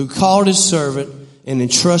keys, who called his servant and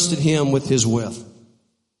entrusted him with his wealth.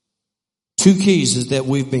 Two keys is that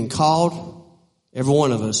we've been called, every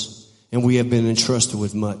one of us, and we have been entrusted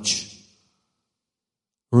with much.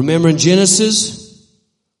 Remember in Genesis,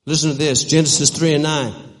 listen to this, Genesis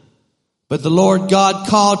 3:9. But the Lord God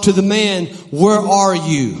called to the man, where are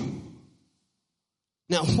you?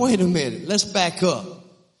 Now, wait a minute. Let's back up.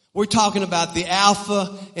 We're talking about the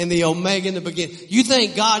Alpha and the Omega in the beginning. You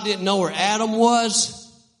think God didn't know where Adam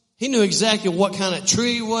was? He knew exactly what kind of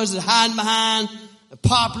tree he was hiding behind, a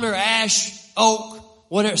poplar, ash, oak,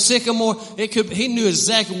 whatever, sycamore. He knew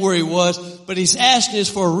exactly where he was, but he's asking us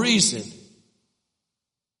for a reason.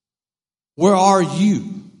 Where are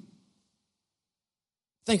you?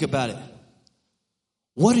 Think about it.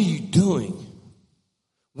 What are you doing?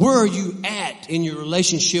 Where are you at in your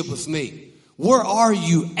relationship with me? Where are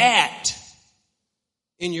you at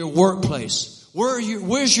in your workplace?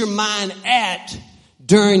 Where's your mind at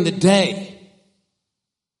during the day?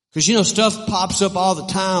 Because stuff pops up all the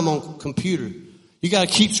time on computer. You got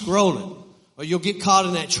to keep scrolling or you'll get caught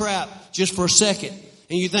in that trap just for a second.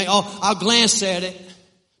 And you think, oh, I'll glance at it.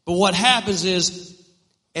 But what happens is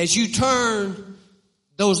as you turn,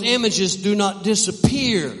 those images do not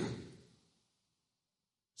disappear.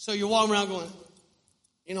 So you're walking around going,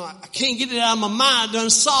 I can't get it out of my mind. I done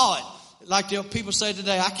saw it. Like the people say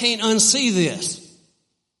today, I can't unsee this.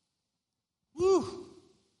 Woo.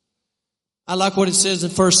 I like what it says in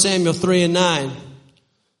 1 Samuel 3:9.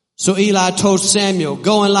 So Eli told Samuel,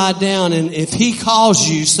 go and lie down, and if he calls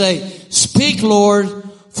you, say, speak, Lord,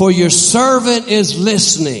 for your servant is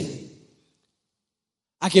listening.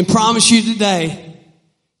 I can promise you today,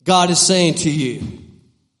 God is saying to you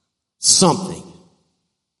something.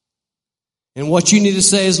 And what you need to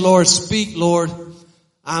say is, Lord, speak, Lord,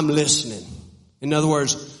 I'm listening. In other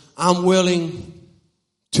words, I'm willing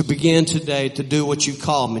to begin today to do what you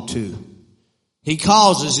called me to. He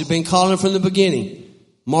calls us. He's been calling from the beginning.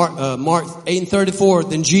 Mark 8:34.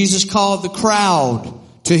 Then Jesus called the crowd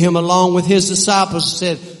to him along with his disciples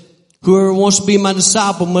and said, whoever wants to be my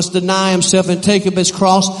disciple must deny himself and take up his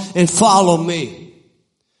cross and follow me.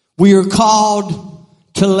 We are called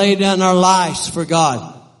to lay down our lives for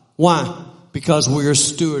God. Why? Because we are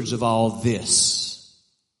stewards of all this.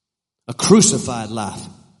 A crucified life.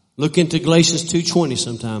 Look into Galatians 2:20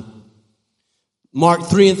 sometime. Mark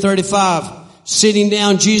 3:35. Sitting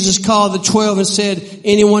down, Jesus called the 12 and said,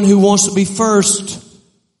 anyone who wants to be first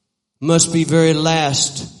must be very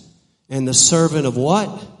last, and the servant of what?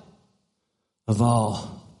 Of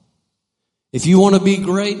all. If you want to be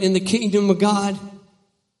great in the kingdom of God,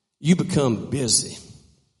 you become busy,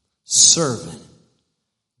 serving,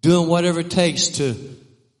 doing whatever it takes to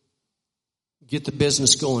get the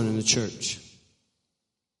business going in the church.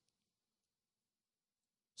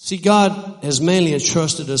 See, God has mainly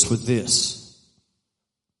entrusted us with this.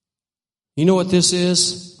 You know what this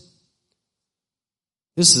is?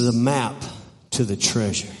 This is a map to the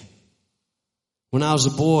treasure. When I was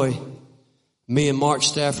a boy, me and Mark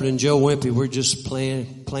Stafford and Joe Wimpy were just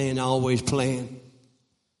playing, always playing.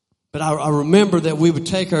 But I remember that we would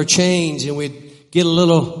take our change and we'd get a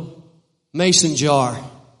little mason jar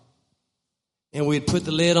and we'd put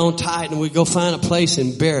the lid on tight and we'd go find a place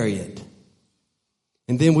and bury it.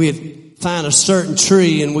 And then we'd find a certain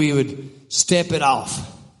tree and we would step it off.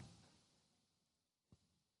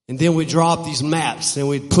 And then we'd draw up these maps and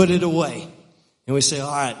we'd put it away. And we'd say,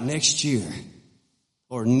 all right, next year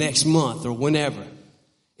or next month or whenever.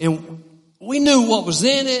 And we knew what was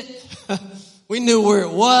in it. We knew where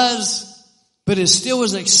it was. But it still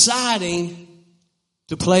was exciting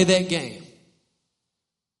to play that game.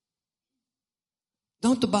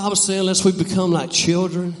 Don't the Bible say unless we become like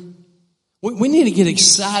children? We need to get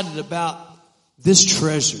excited about this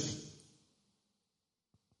treasure.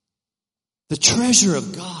 The treasure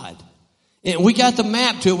of God. And we got the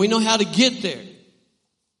map to it. We know how to get there.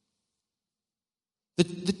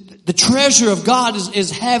 The treasure of God is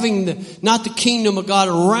having not the kingdom of God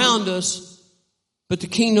around us, but the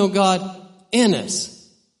kingdom of God in us.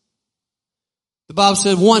 The Bible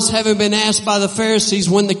said, once having been asked by the Pharisees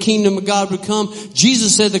when the kingdom of God would come,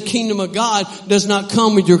 Jesus said the kingdom of God does not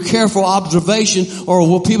come with your careful observation or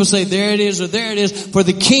will people say there it is or there it is, for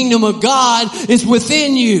the kingdom of God is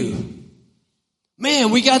within you.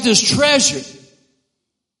 Man, we got this treasure.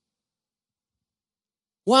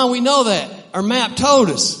 Why do we know that? Our map told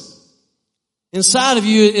us. Inside of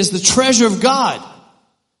you is the treasure of God.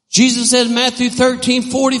 Jesus said in Matthew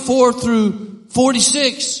 13:44 through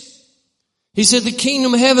 46, He said the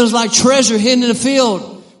kingdom of heaven is like treasure hidden in a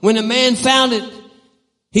field. When a man found it,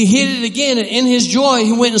 he hid it again, and in his joy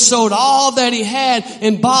he went and sold all that he had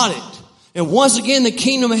and bought it. And once again, the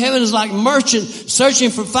kingdom of heaven is like merchant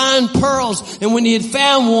searching for fine pearls. And when he had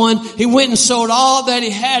found one, he went and sold all that he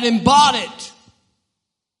had and bought it.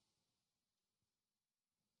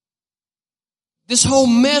 This whole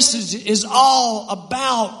message is all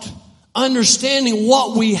about understanding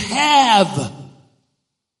what we have.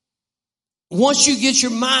 Once you get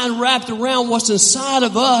your mind wrapped around what's inside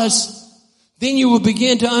of us, then you will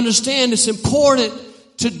begin to understand it's important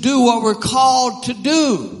to do what we're called to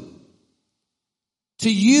do.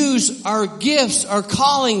 To use our gifts, our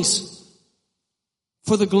callings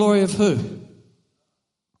for the glory of who?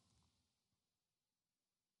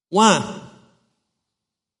 Why?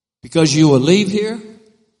 Because you will leave here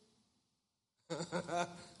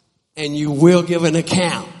and you will give an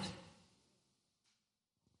account.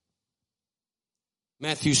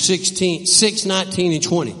 Matthew 6:19 and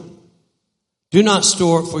 20. Do not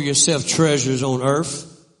store up for yourself treasures on earth,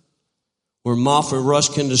 where moth and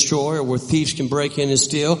rust can destroy, or where thieves can break in and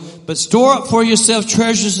steal. But store up for yourself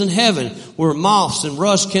treasures in heaven, where moths and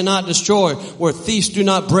rust cannot destroy, where thieves do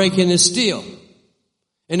not break in and steal.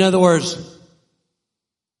 In other words,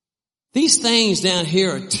 these things down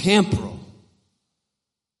here are temporal.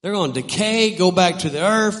 They're going to decay, go back to the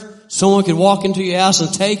earth. Someone can walk into your house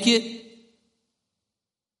and take it.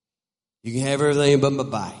 You can have everything but my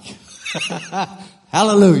bike.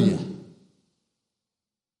 Hallelujah.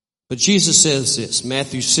 But Jesus says this,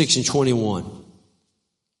 Matthew 6:21.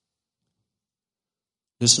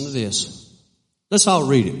 Listen to this. Let's all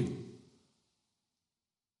read it.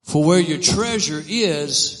 For where your treasure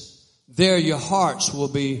is, there your hearts will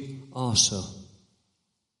be also.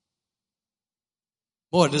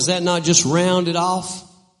 Boy, does that not just round it off?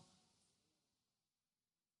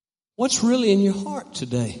 What's really in your heart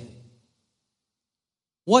today?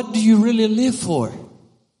 What do you really live for?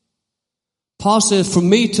 Paul says, for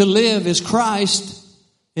me to live is Christ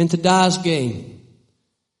and to die is gain.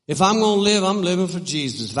 If I'm going to live, I'm living for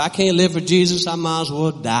Jesus. If I can't live for Jesus, I might as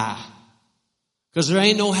well die. Because there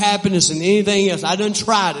ain't no happiness in anything else. I done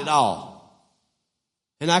tried it all.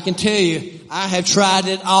 And I can tell you, I have tried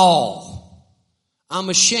it all. I'm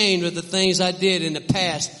ashamed of the things I did in the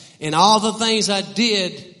past. And all the things I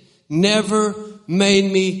did never made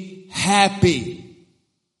me happy.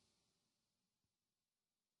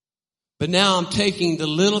 But now I'm taking the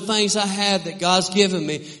little things I have that God's given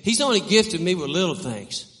me. He's only gifted me with little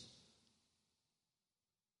things.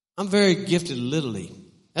 I'm very gifted literally.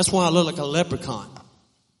 That's why I look like a leprechaun.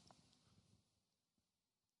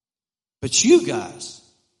 But you guys,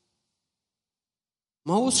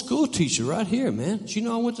 my old school teacher right here, man. Did you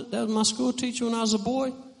know that was my school teacher when I was a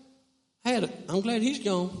boy? I'm glad he's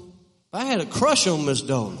gone. I had a crush on Miss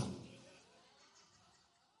Dola.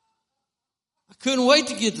 I couldn't wait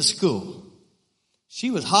to get to school.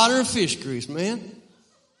 She was hotter than fish grease, man.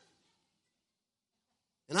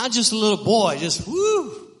 And I just a little boy, just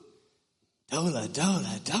woo. Dola,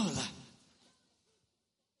 Dola, Dola.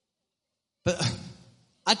 But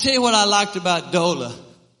I tell you what I liked about Dola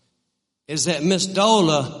is that Miss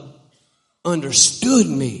Dola understood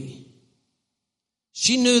me.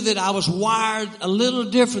 She knew that I was wired a little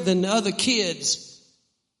different than the other kids,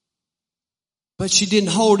 but she didn't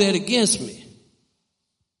hold that against me.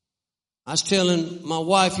 I was telling my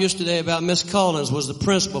wife yesterday about Miss Collins was the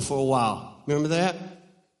principal for a while. Remember that?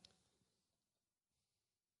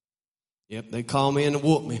 Yep, they called me in to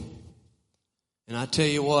whoop me. And I tell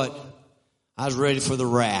you what, I was ready for the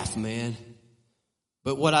wrath, man.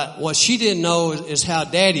 But what she didn't know is how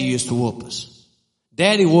Daddy used to whoop us.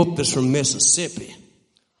 Daddy whooped us from Mississippi.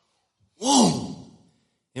 Whoa!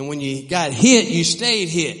 And when you got hit, you stayed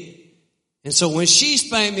hit. And so when she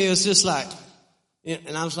spanked me, it was just like,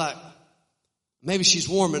 and I was like, maybe she's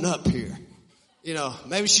warming up here. You know,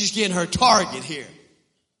 maybe she's getting her target here.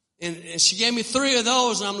 And she gave me 3 of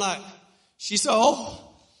those, and I'm like, she said, oh,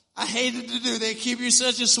 I hated to do that. Keep you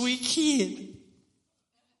such a sweet kid.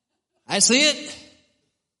 That's it.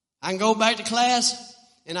 I can go back to class,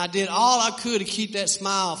 and I did all I could to keep that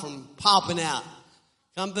smile from popping out.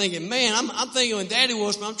 I'm thinking, man, I'm thinking when Daddy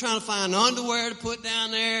was, I'm trying to find underwear to put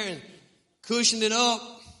down there and cushion it up.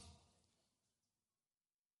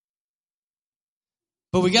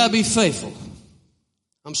 But we got to be faithful.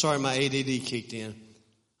 I'm sorry, my ADD kicked in.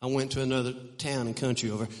 I went to another town and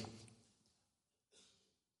country over.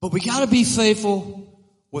 But we got to be faithful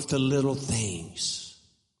with the little things.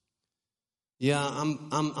 Yeah,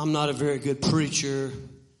 I'm not a very good preacher.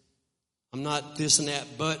 I'm not this and that,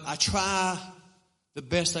 but I try the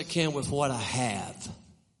best I can with what I have.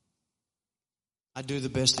 I do the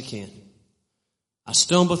best I can. I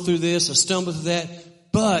stumble through this, I stumble through that,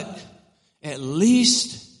 but at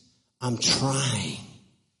least I'm trying.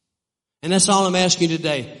 And that's all I'm asking you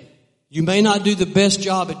today. You may not do the best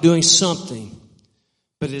job at doing something,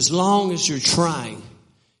 but as long as you're trying.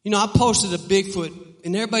 You know, I posted a Bigfoot,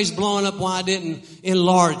 and everybody's blowing up why I didn't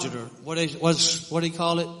enlarge it, or what do you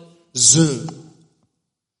call it? Zoom.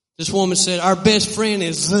 This woman said, our best friend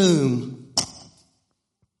is Zoom.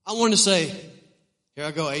 I wanted to say, here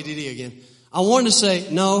I go, ADD again. I wanted to say,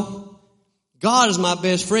 no, God is my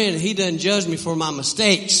best friend, and He doesn't judge me for my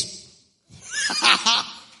mistakes.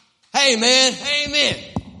 Hey, man, amen.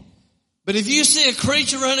 But if you see a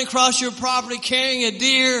creature running across your property carrying a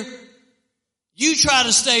deer, you try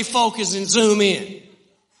to stay focused and zoom in.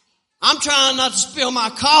 I'm trying not to spill my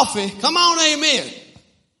coffee. Come on, amen.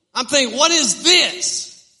 I'm thinking, what is this?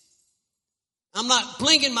 I'm not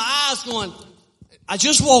blinking my eyes going, I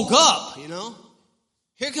just woke up, you know.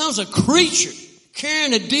 Here comes a creature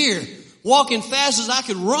carrying a deer, walking fast as I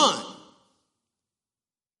could run.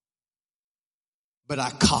 But I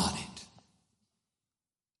caught it.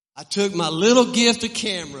 I took my little gift of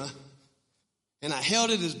camera and I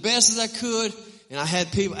held it as best as I could, and I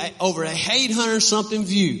had people over 800 something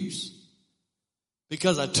views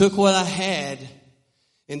because I took what I had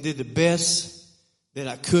and did the best that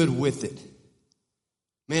I could with it.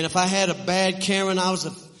 Man, if I had a bad camera and I was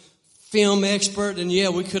a film expert, then yeah,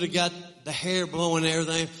 we could have got the hair blowing and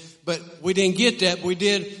everything, but we didn't get that. We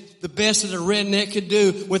did the best that a redneck could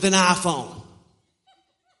do with an iPhone.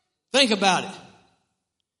 Think about it.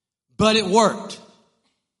 But it worked.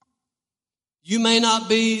 You may not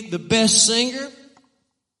be the best singer,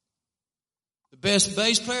 the best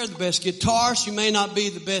bass player, the best guitarist. You may not be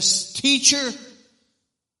the best teacher.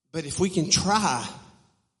 But if we can try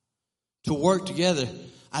to work together,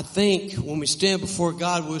 I think when we stand before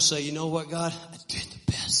God, we'll say, you know what, God? I did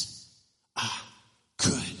the best I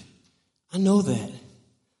could. I know that.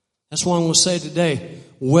 That's why I'm going to say today,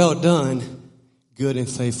 well done, good and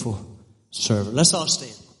faithful servant. Let's all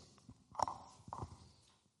stand.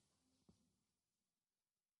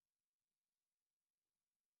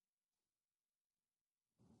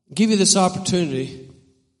 Give you this opportunity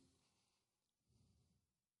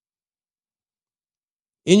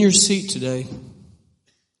in your seat today,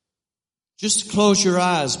 just to close your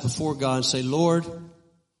eyes before God and say, Lord,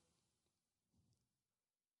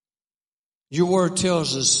 your word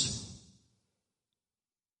tells us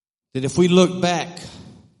that if we look back,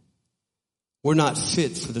 we're not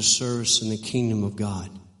fit for the service in the kingdom of God.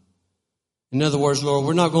 In other words, Lord,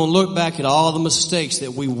 we're not going to look back at all the mistakes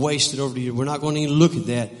that we wasted over the years. We're not going to even look at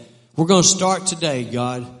that. We're We're going to start today,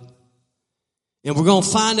 God. And we're going to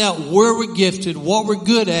find out where we're gifted, what we're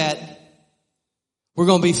good at. We're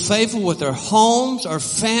going to be faithful with our homes, our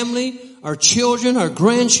family, our children, our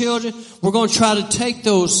grandchildren. We're going to try to take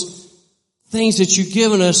those things that you've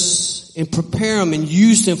given us and prepare them and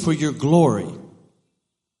use them for your glory.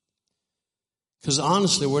 Because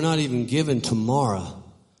honestly, we're not even given tomorrow.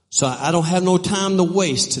 So I don't have no time to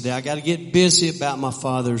waste today. I got to get busy about my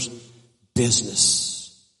Father's business.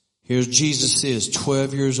 Here's Jesus is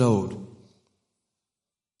 12 years old.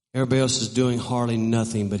 Everybody else is doing hardly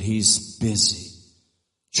nothing, but he's busy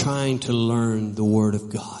trying to learn the Word of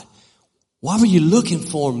God. Why were you looking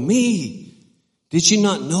for me? Did you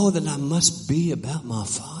not know that I must be about my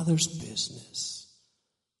Father's business?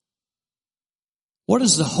 What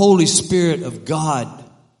is the Holy Spirit of God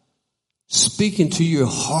speaking to your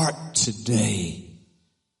heart today?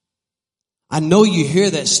 I know you hear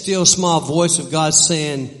that still small voice of God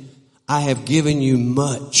saying, I have given you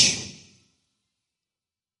much.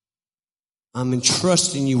 I'm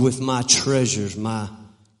entrusting you with my treasures, my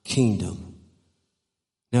kingdom.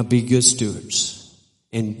 Now be good stewards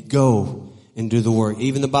and go and do the work.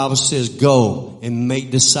 Even the Bible says, go and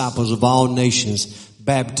make disciples of all nations,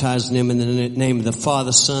 baptizing them in the name of the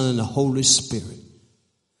Father, Son, and the Holy Spirit.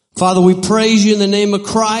 Father, we praise you in the name of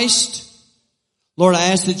Christ. Lord, I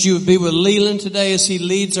ask that you would be with Leland today as he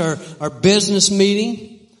leads our business meeting.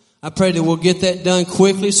 I pray that we'll get that done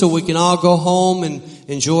quickly so we can all go home and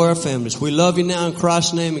enjoy our families. We love you now in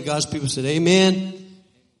Christ's name. And God's people said, amen.